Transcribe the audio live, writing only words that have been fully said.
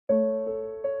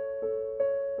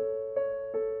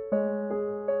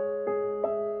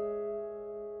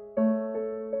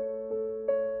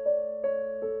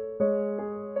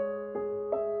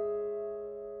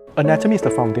Anatomy is the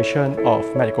foundation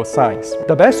of medical science.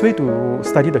 The best way to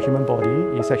study the human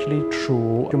body is actually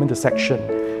through human dissection.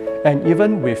 And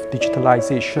even with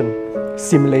digitalization,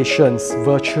 simulations,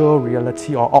 virtual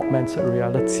reality or augmented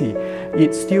reality,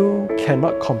 it still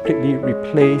cannot completely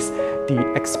replace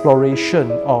the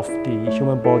exploration of the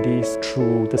human bodies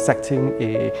through dissecting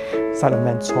a silent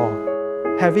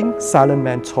mentor. Having silent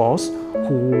mentors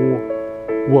who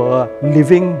were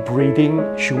living, breathing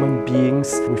human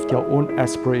beings with their own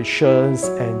aspirations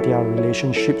and their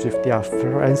relationships with their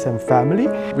friends and family.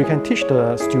 We can teach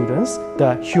the students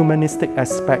the humanistic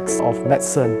aspects of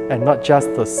medicine and not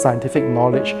just the scientific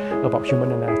knowledge about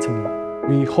human anatomy.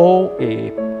 We hold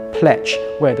a pledge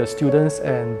where the students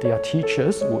and their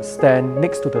teachers would stand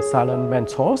next to the silent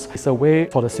mentors. It's a way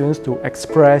for the students to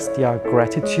express their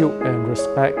gratitude and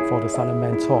respect for the silent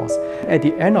mentors. At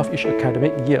the end of each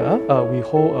academic year, we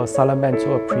hold a silent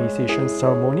mentor appreciation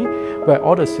ceremony where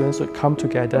all the students would come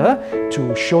together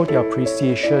to show their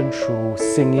appreciation through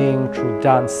singing, through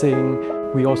dancing.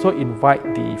 We also invite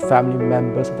the family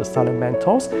members of the silent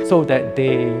mentors so that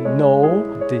they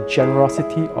know the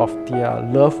generosity of their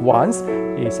loved ones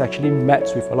is actually met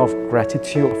with a lot of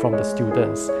gratitude from the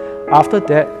students. After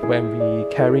that, when we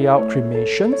carry out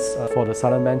cremations for the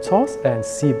silent mentors and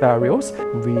sea burials,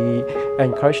 we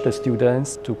encourage the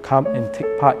students to come and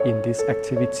take part in these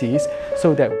activities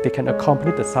so that they can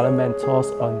accompany the silent mentors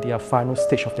on their final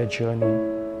stage of their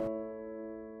journey.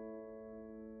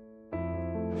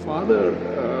 Father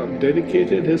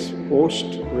dedicated his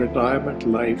post-retirement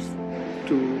life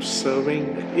to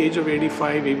serving. At the age of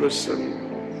 85,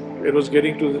 it was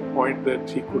getting to the point that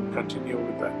he could continue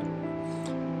with that.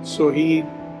 So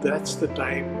that's the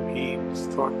time he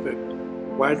thought that,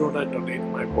 why don't I donate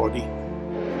my body?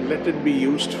 Let it be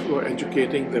used for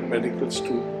educating the medical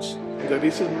students. That he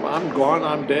said, I'm gone,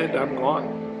 I'm dead, I'm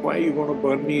gone. Why are you going to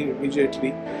burn me immediately?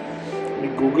 He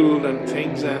Googled and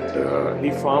things, and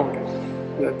he found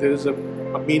that there is a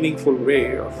meaningful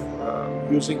way of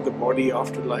using the body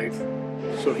after life.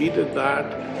 So he did that.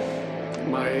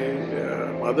 My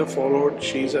mother followed.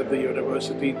 She's at the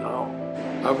university now.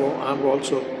 I'm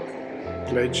also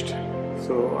pledged,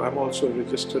 so I'm also a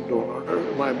registered donor.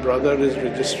 My brother is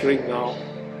registering now.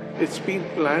 It's been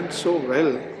planned so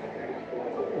well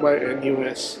by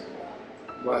NUS,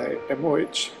 by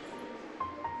MOH.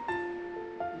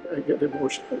 I get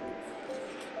emotional.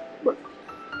 But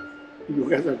you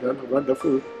guys have done a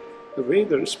wonderful, the way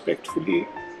the respectfully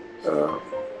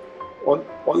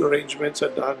all arrangements are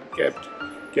done,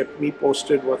 kept me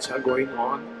posted what's going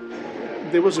on.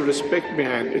 There was a respect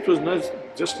behind. It was not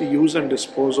just a use and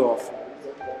dispose of,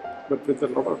 but with a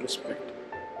lot of respect.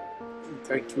 And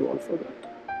thank you all for that.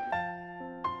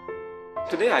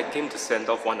 Today I came to send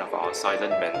off one of our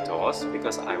silent mentors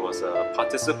because I was a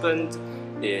participant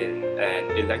in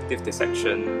an elective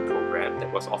dissection program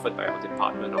that was offered by our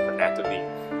Department of Anatomy.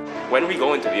 When we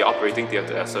go into the operating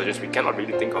theatre as surgeons, we cannot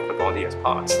really think of the body as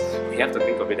parts. We have to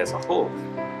think of it as a whole.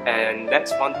 And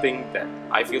that's one thing that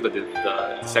I feel that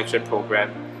the dissection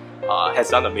program has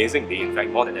done amazingly, in fact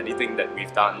more than anything that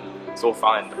we've done so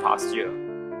far in the past year.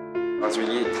 I was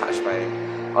really touched by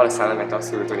all the silent mentors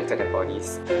who donated their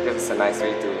bodies. It was a nice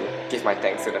way to give my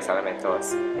thanks to the silent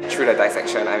mentors. Through the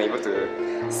dissection, I'm able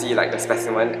to see like the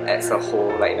specimen as a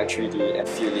whole, like in a 3D, and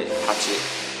feel it, touch it,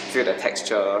 feel the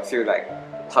texture, feel like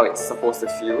how it's supposed to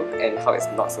feel and how it's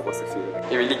not supposed to feel.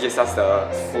 It really gives us the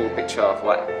full picture of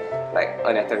what like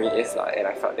anatomy is, and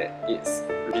I felt that it's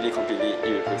really completely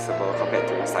irreplaceable compared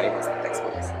to studying from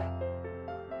textbooks.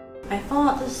 I found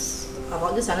out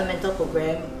about this silent mentor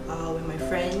program when my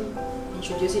friend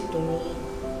introduced it to me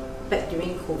back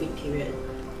during COVID period.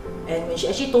 And when she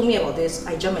actually told me about this,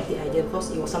 I jumped at the idea because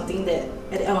it was something that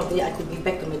at the end of the day I could give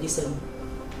back to medicine.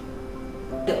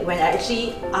 When I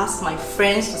actually asked my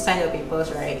friends to sign the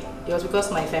papers, right, it was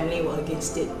because my family were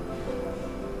against it.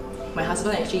 My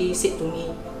husband actually said to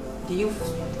me, do you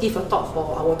give a thought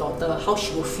for our daughter, how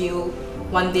she will feel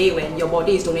one day when your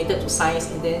body is donated to science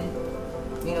and then,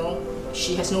 you know,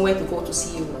 she has nowhere to go to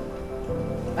see you.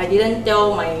 I didn't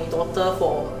tell my daughter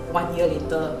for 1 year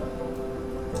later.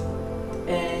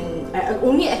 And I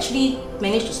only actually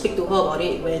managed to speak to her about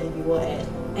it when we were at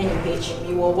NUH.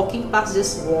 We were walking past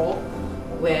this wall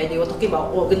where they were talking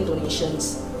about organ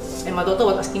donations. And my daughter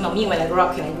was asking, Mommy, when I grow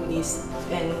up, can I do this?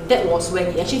 And that was when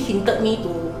it actually hinted me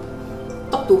to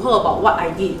talk to her about what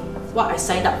I did, what I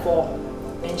signed up for.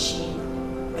 And she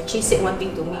actually said one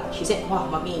thing to me. She said, wow,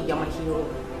 Mommy, you're my hero.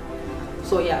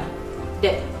 So yeah,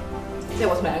 that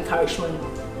was my encouragement.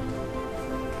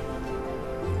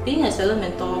 Being a silent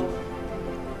mentor,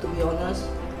 to be honest,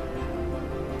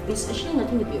 it's actually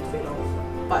nothing to be afraid of.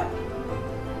 But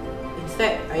in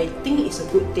fact, I think it's a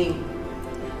good thing.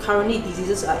 Currently,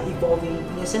 diseases are evolving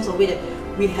in the sense of way that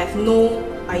we have no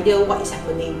idea what is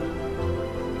happening.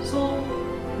 So,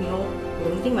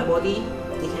 donating my body,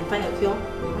 they can find a cure,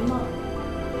 why not?